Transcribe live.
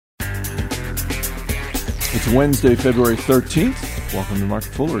It's Wednesday, February 13th. Welcome to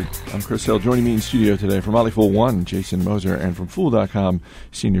Market Foolery. I'm Chris Hill. Joining me in studio today from Motley Fool One, Jason Moser, and from Fool.com,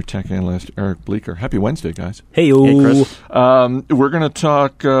 senior tech analyst Eric Bleeker. Happy Wednesday, guys. Hey-o. Hey, Chris. We're going to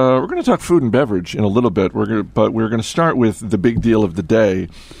talk food and beverage in a little bit. We're going to start with the big deal of the day.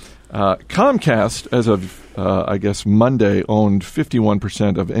 Comcast, as of I guess Monday, owned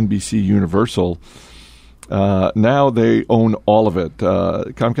 51% of NBC Universal. Now they own all of it.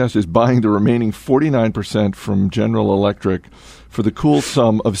 Comcast is buying the remaining 49% from General Electric for the cool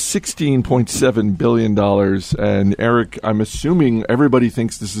sum of $16.7 billion. And Eric, I'm assuming everybody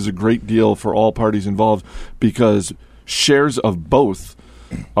thinks this is a great deal for all parties involved because shares of both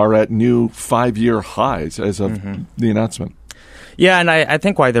are at new 5-year highs as of the announcement. Yeah, and I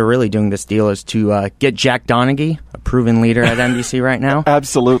think why they're really doing this deal is to get Jack Donaghy, a proven leader at NBC right now.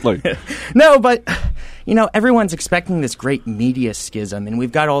 Absolutely. No, but, you know, everyone's expecting this great media schism, and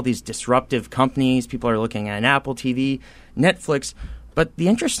we've got all these disruptive companies. People are looking at Apple TV, Netflix. But the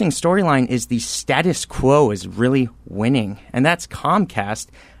interesting storyline is the status quo is really winning, and that's Comcast.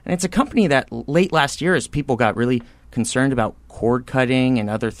 And it's a company that late last year, as people got really concerned about cord cutting and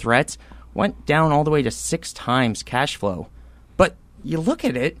other threats, went down all the way to 6 times cash flow. But you look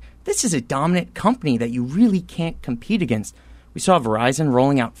at it, this is a dominant company that you really can't compete against. We saw Verizon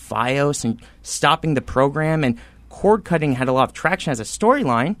rolling out Fios and stopping the program, and cord cutting had a lot of traction as a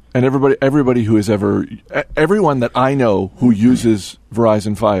storyline. And everybody who has everyone that I know who uses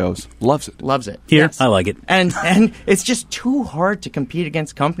Verizon Fios loves it. Loves it. Here, yes. I like it. And it's just too hard to compete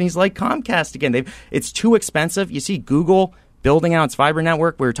against companies like Comcast again. It's too expensive. You see Google building out its fiber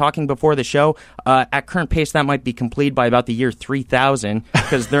network. We were talking before the show. At current pace, that might be complete by about the year 3000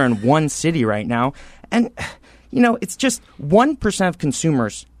 because they're in one city right now. And, you know, it's just 1% of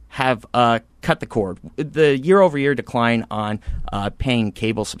consumers have cut the cord. The year-over-year decline on paying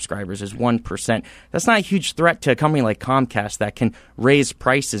cable subscribers is 1%. That's not a huge threat to a company like Comcast that can raise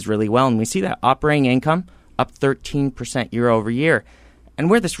prices really well. And we see that operating income up 13% year-over-year. And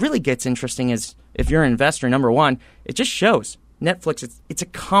where this really gets interesting is if you're an investor, number one, it just shows Netflix, it's a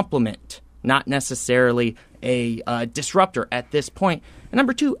complement, not necessarily a disruptor at this point. And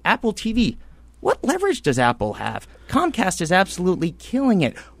number two, Apple TV. What leverage does Apple have? Comcast is absolutely killing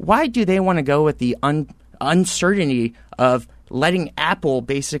it. Why do they want to go with the uncertainty of letting Apple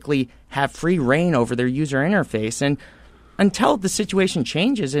basically have free reign over their user interface? And until the situation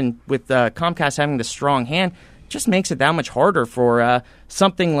changes, and with Comcast having the strong hand, just makes it that much harder for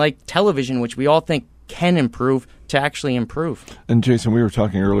something like television, which we all think can improve, to actually improve. And Jason, we were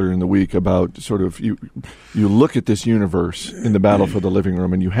talking earlier in the week about sort of you look at this universe in the battle for the living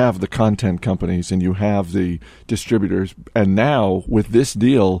room, and you have the content companies and you have the distributors. And now with this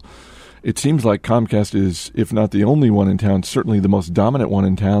deal, it seems like Comcast is, if not the only one in town, certainly the most dominant one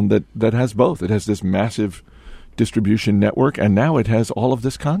in town that has both. It has this massive distribution network, and now it has all of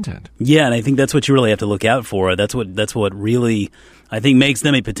this content. Yeah, and I think that's what you really have to look out for. That's what really, I think, makes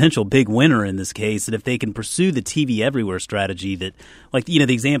them a potential big winner in this case. And if they can pursue the TV Everywhere strategy that, like, you know,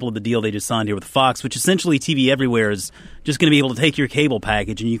 the example of the deal they just signed here with Fox, which essentially TV Everywhere is just going to be able to take your cable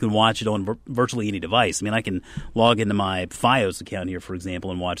package and you can watch it on virtually any device. I mean, I can log into my Fios account here, for example,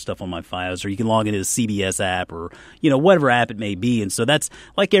 and watch stuff on my Fios, or you can log into the CBS app or, you know, whatever app it may be. And so that's,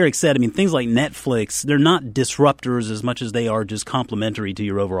 like Eric said, I mean, things like Netflix, they're not disruptors as much as they are just complementary to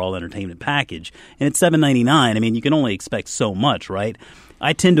your overall entertainment package. And at $7.99, I mean, you can only expect so much, right?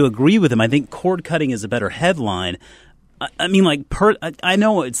 I tend to agree with him. I think cord cutting is a better headline. I mean, like, I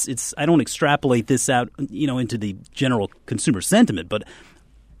know it's. I don't extrapolate this out, you know, into the general consumer sentiment, but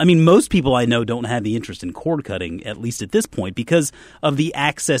I mean, most people I know don't have the interest in cord cutting, at least at this point, because of the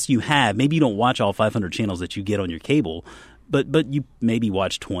access you have. Maybe you don't watch all 500 channels that you get on your cable, but you maybe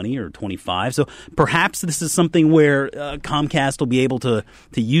watch 20 or 25. So perhaps this is something where Comcast will be able to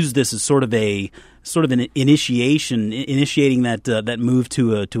use this as sort of an initiating that move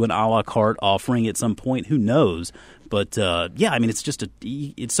to an a la carte offering at some point. Who knows? But yeah, I mean,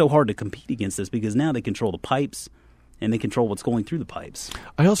 it's so hard to compete against this because now they control the pipes and they control what's going through the pipes.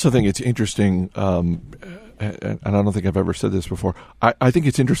 I also think it's interesting, and I don't think I've ever said this before, I think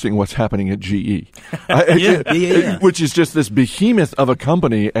it's interesting what's happening at GE. Yeah. Which is just this behemoth of a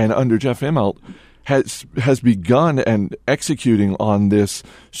company, and under Jeff Immelt has begun and executing on this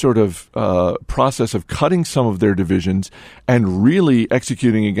sort of process of cutting some of their divisions and really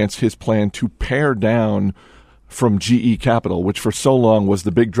executing against his plan to pare down from GE Capital, which for so long was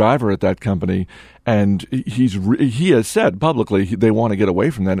the big driver at that company. And he has said publicly they want to get away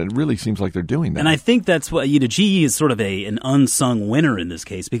from that. And it really seems like they're doing that. And I think that's what, GE is sort of an unsung winner in this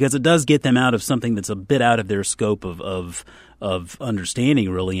case because it does get them out of something that's a bit out of their scope of understanding,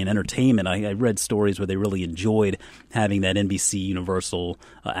 really, and entertainment. I read stories where they really enjoyed having that NBC Universal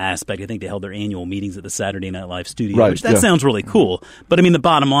aspect. I think they held their annual meetings at the Saturday Night Live studio, right, which that sounds really cool. But, I mean, the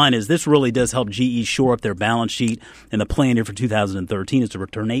bottom line is this really does help GE shore up their balance sheet, and the plan here for 2013 is to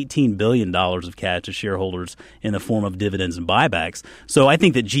return $18 billion of cash to shareholders in the form of dividends and buybacks. So I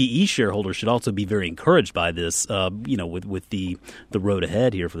think that GE shareholders should also be very encouraged by this, with the road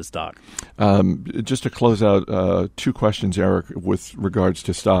ahead here for the stock. Just to close out, two questions, Eric, with regards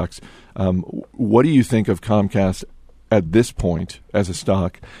to stocks. What do you think of Comcast at this point as a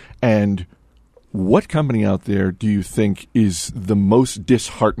stock? And what company out there do you think is the most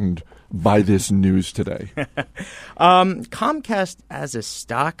disheartened by this news today? Comcast as a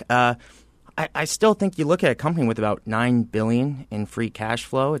stock, I still think you look at a company with about $9 billion in free cash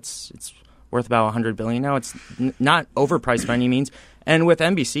flow. It's worth about $100 billion now. It's not overpriced by any means. And with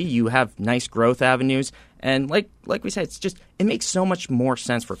NBC, you have nice growth avenues. And like we said, it makes so much more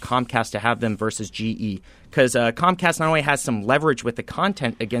sense for Comcast to have them versus GE, because Comcast not only has some leverage with the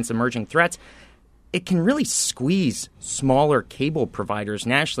content against emerging threats, it can really squeeze smaller cable providers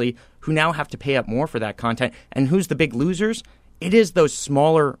nationally who now have to pay up more for that content. And who's the big losers? It is those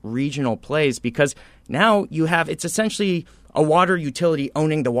smaller regional plays, because now it's essentially a water utility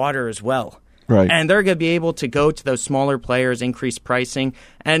owning the water as well. Right. And they're going to be able to go to those smaller players, increase pricing.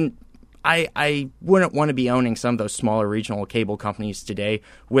 And I wouldn't want to be owning some of those smaller regional cable companies today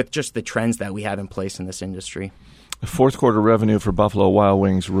with just the trends that we have in place in this industry. Fourth quarter revenue for Buffalo Wild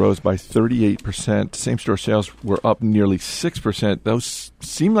Wings rose by 38%. Same-store sales were up nearly 6%. Those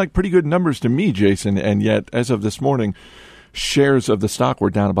seem like pretty good numbers to me, Jason, and yet, as of this morning, shares of the stock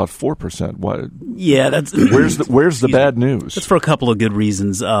were down about 4%. What? Yeah, that's where's the bad news? That's for a couple of good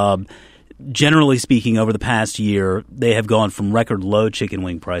reasons. Generally speaking, over the past year, they have gone from record low chicken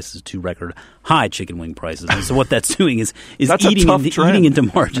wing prices to record high chicken wing prices. And so what that's doing is eating into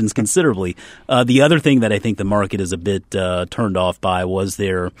margins considerably. The other thing that I think the market is a bit turned off by was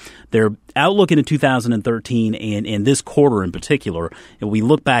their outlook into 2013 and this quarter in particular. And we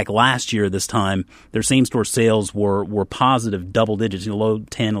look back last year this time, their same-store sales were positive double digits, low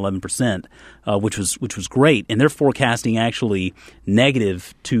 10, 11%, which was great. And they're forecasting actually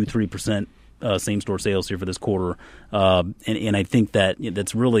negative 2-3% same-store sales here for this quarter. And I think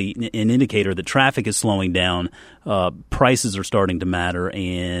that's really an indicator that traffic is slowing down, prices are starting to matter,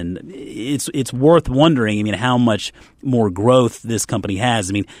 and it's worth wondering, I mean, how much more growth this company has.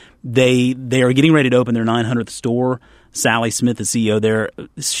 I mean, they are getting ready to open their 900th store. Sally Smith, the CEO there,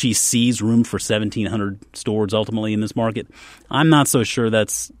 she sees room for 1,700 stores ultimately in this market. I'm not so sure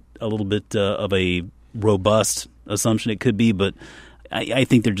that's a little bit of a robust assumption. It could be, but I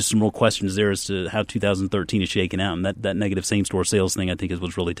think there are just some real questions there as to how 2013 is shaking out, and that negative same-store sales thing, I think, is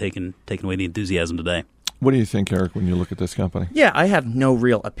what's really taken away the enthusiasm today. What do you think, Eric, when you look at this company? Yeah, I have no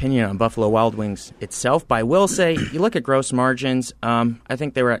real opinion on Buffalo Wild Wings itself, but I will say, you look at gross margins, I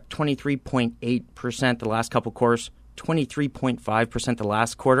think they were at 23.8% the last couple quarters, 23.5% the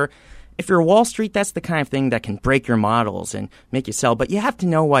last quarter. If you're Wall Street, that's the kind of thing that can break your models and make you sell. But you have to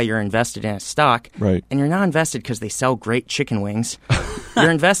know why you're invested in a stock. Right. And you're not invested because they sell great chicken wings.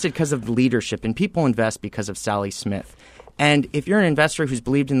 You're invested because of the leadership. And people invest because of Sally Smith. And if you're an investor who's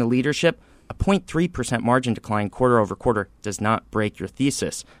believed in the leadership, a 0.3% margin decline quarter over quarter does not break your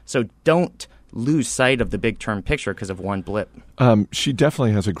thesis. So don't lose sight of the big term picture because of one blip. She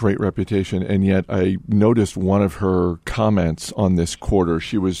definitely has a great reputation, and yet I noticed one of her comments on this quarter.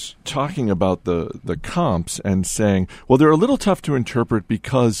 She was talking about the comps and saying, well, they're a little tough to interpret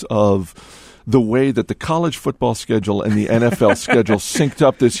because of the way that the college football schedule and the NFL schedule synced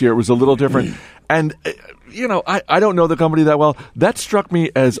up this year. It was a little different. And, I don't know the company that well. That struck me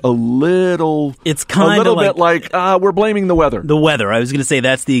as a little bit like we're blaming the weather. The weather. I was going to say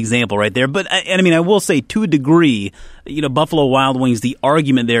that's the example right there. But, I will say to a degree, Buffalo Wild Wings, the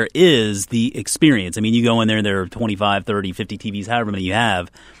argument there is the experience. I mean, you go in there, there are 25, 30, 50 TVs, however many you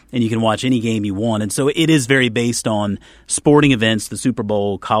have, and you can watch any game you want. And so it is very based on sporting events, the Super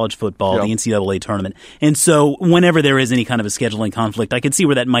Bowl, college football, the NCAA tournament. And so whenever there is any kind of a scheduling conflict, I could see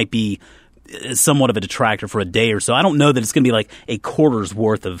where that might be somewhat of a detractor for a day or so. I don't know that it's going to be like a quarter's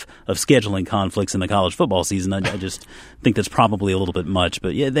worth of scheduling conflicts in the college football season. I just think that's probably a little bit much.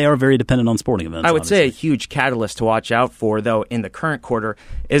 But, yeah, they are very dependent on sporting events. I would say a huge catalyst to watch out for, though, in the current quarter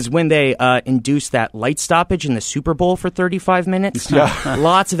is when they induce that light stoppage in the Super Bowl for 35 minutes. Yeah.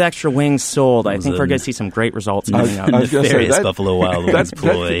 Lots of extra wings sold. I think we're going to see some great results coming up. Nefarious Buffalo Wild Wings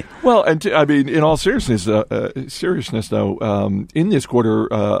ploy. Well, and in all seriousness, though, in this quarter,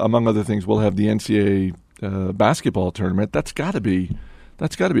 among other things, we'll have the NCAA basketball tournament. That's got to be.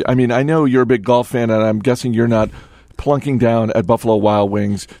 I mean, I know you're a big golf fan, and I'm guessing you're not plunking down at Buffalo Wild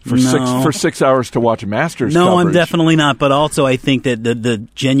Wings for 6 hours to watch Masters No, coverage. I'm definitely not. But also, I think that the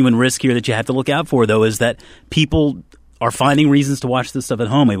genuine risk here that you have to look out for, though, is that people are finding reasons to watch this stuff at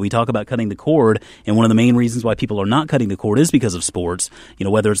home. We talk about cutting the cord, and one of the main reasons why people are not cutting the cord is because of sports.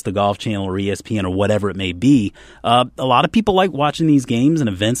 Whether it's the Golf Channel or ESPN or whatever it may be. A lot of people like watching these games and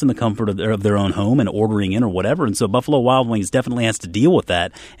events in the comfort of their own home and ordering in or whatever. And so Buffalo Wild Wings definitely has to deal with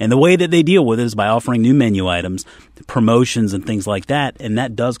that. And the way that they deal with it is by offering new menu items, promotions, and things like that. And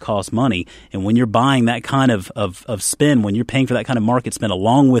that does cost money. And when you're buying that kind of spend, when you're paying for that kind of market spend,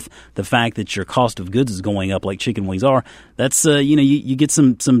 along with the fact that your cost of goods is going up like chicken wings are, that's you get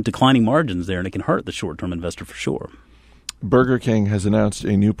some declining margins there, and it can hurt the short-term investor for sure. Burger King has announced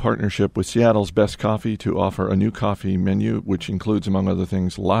a new partnership with Seattle's Best Coffee to offer a new coffee menu, which includes, among other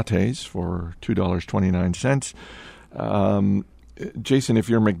things, lattes for $2.29. Jason, if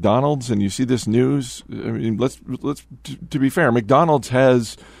you're McDonald's and you see this news, I mean, let's to be fair, McDonald's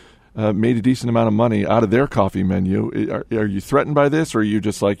has made a decent amount of money out of their coffee menu. Are you threatened by this, or are you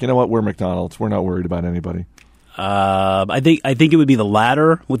just like, you know what, we're McDonald's, we're not worried about anybody? I think it would be the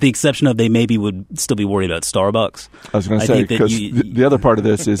latter, with the exception of they maybe would still be worried about Starbucks. I was going to say, because the other part of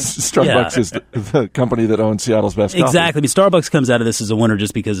this is Starbucks is the company that owns Seattle's Best Coffee. Exactly. I mean, Starbucks comes out of this as a winner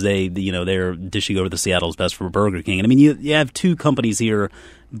just because they're dishing over the Seattle's Best for Burger King. And I mean, you have two companies here,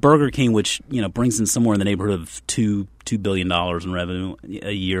 Burger King, which brings in somewhere in the neighborhood of $2 billion in revenue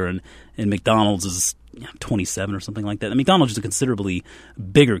a year, and McDonald's is 27 or something like that. And McDonald's is a considerably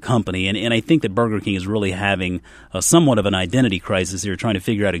bigger company, and I think that Burger King is really having somewhat of an identity crisis here, trying to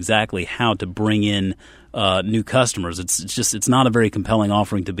figure out exactly how to bring in new customers. It's not a very compelling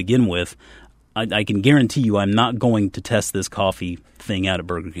offering to begin with. I can guarantee you I'm not going to test this coffee thing out at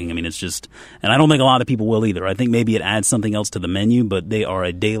Burger King. I mean, it's just – and I don't think a lot of people will either. I think maybe it adds something else to the menu, but they are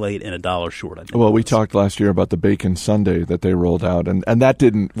a day late and $1 short, I think. Well, we talked last year about the bacon sundae that they rolled out, and that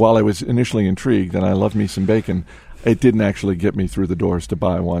didn't – while I was initially intrigued and I love me some bacon, it didn't actually get me through the doors to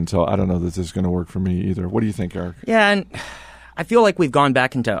buy one. So I don't know that this is going to work for me either. What do you think, Eric? Yeah, and I feel like we've gone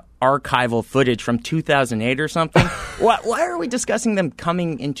back into archival footage from 2008 or something. Why are we discussing them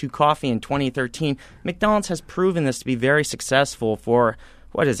coming into coffee in 2013? McDonald's has proven this to be very successful for,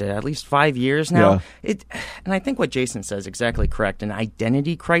 what is it, at least 5 years now? Yeah. And I think what Jason says is exactly correct. An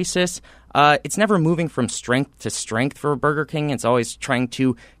identity crisis. It's never moving from strength to strength for Burger King. It's always trying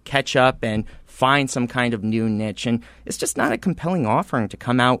to catch up and find some kind of new niche. And it's just not a compelling offering to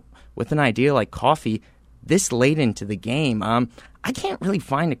come out with an idea like coffee this late into the game. I can't really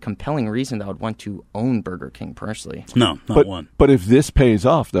find a compelling reason that I would want to own Burger King personally. No, not one. But if this pays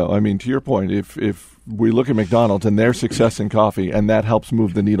off, though, I mean, to your point, if we look at McDonald's and their success in coffee and that helps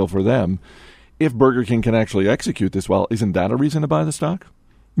move the needle for them, if Burger King can actually execute this well, isn't that a reason to buy the stock?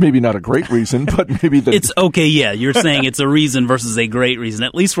 Maybe not a great reason, but maybe it's okay, yeah. You're saying it's a reason versus a great reason.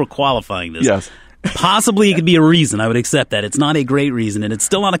 At least we're qualifying this. Yes. Possibly it could be a reason. I would accept that. It's not a great reason, and it's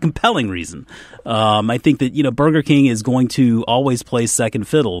still not a compelling reason. I think that Burger King is going to always play second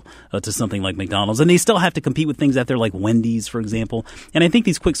fiddle to something like McDonald's, and they still have to compete with things out there like Wendy's, for example. And I think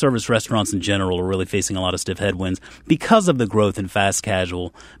these quick service restaurants in general are really facing a lot of stiff headwinds because of the growth in fast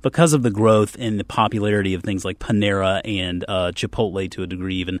casual, because of the growth in the popularity of things like Panera and Chipotle to a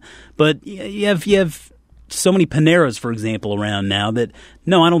degree even. But you have so many Paneras, for example, around now that,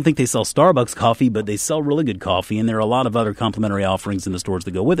 no, I don't think they sell Starbucks coffee, but they sell really good coffee, and there are a lot of other complimentary offerings in the stores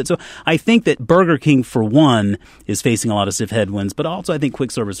that go with it. So I think that Burger King, for one, is facing a lot of stiff headwinds, but also I think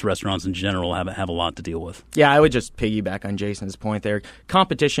quick service restaurants in general have a lot to deal with. Yeah, I would just piggyback on Jason's point there.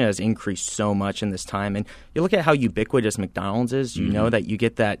 Competition has increased so much in this time, and you look at how ubiquitous McDonald's is, you know that you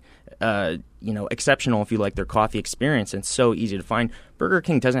get that exceptional, if you like, their coffee experience, and it's so easy to find. Burger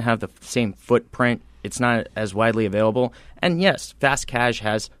King doesn't have the same footprint. It's not as widely available. And yes, fast cash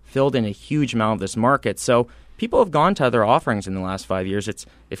has filled in a huge amount of this market. So people have gone to other offerings in the last 5 years. It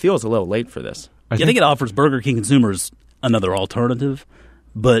feels a little late for this. I think it offers Burger King consumers another alternative.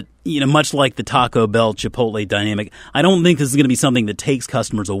 But, much like the Taco Bell Chipotle dynamic, I don't think this is going to be something that takes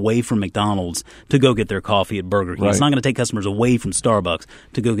customers away from McDonald's to go get their coffee at Burger King. Right. It's not going to take customers away from Starbucks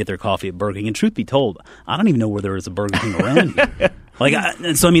to go get their coffee at Burger King. And truth be told, I don't even know where there is a Burger King around here.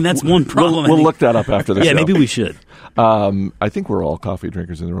 That's one problem. We'll look that up after the show. Yeah, maybe we should. I think we're all coffee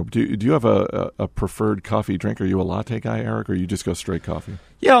drinkers in the room. Do you have a preferred coffee drink? Are you a latte guy, Eric, or you just go straight coffee?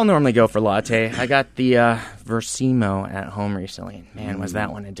 Yeah, I'll normally go for latte. I got the Versimo at home recently. Man, was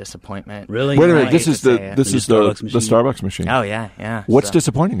that one a disappointment. Really? Wait a minute. This is the Starbucks machine. Oh, yeah. What's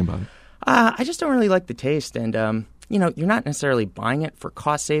disappointing about it? I just don't really like the taste. And, you're not necessarily buying it for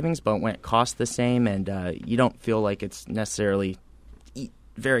cost savings, but when it costs the same and you don't feel like it's necessarily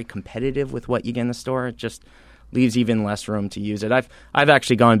very competitive with what you get in the store, it just leaves even less room to use it. I've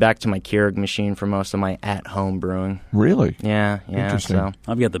actually gone back to my Keurig machine for most of my at-home brewing. Really? Yeah. Interesting. So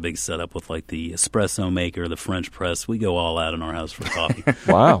I've got the big setup with like the espresso maker, the French press. We go all out in our house for coffee.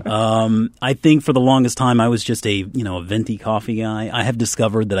 Wow. I think for the longest time I was just a venti coffee guy. I have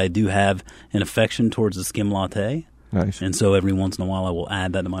discovered that I do have an affection towards the skim latte. Nice. And so every once in a while I will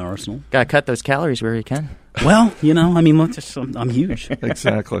add that to my arsenal. gotta cut those calories where you can. Well, look, I'm huge.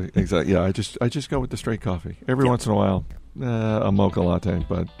 Exactly. Yeah, I just go with the straight coffee. Every once in a while, a mocha latte,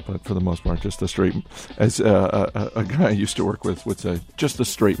 but for the most part, just the straight. As a guy I used to work with would say, just the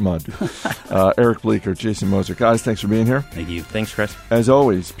straight mud. Eric Bleeker, Jason Moser. Guys, thanks for being here. Thank you. Thanks, Chris. As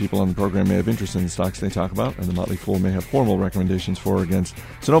always, people on the program may have interest in the stocks they talk about, and the Motley Fool may have formal recommendations for or against.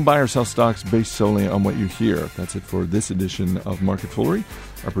 So don't buy or sell stocks based solely on what you hear. That's it for this edition of Market Foolery.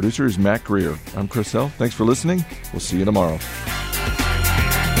 Our producer is Matt Greer. I'm Chris Hill. Thanks for listening. We'll see you tomorrow.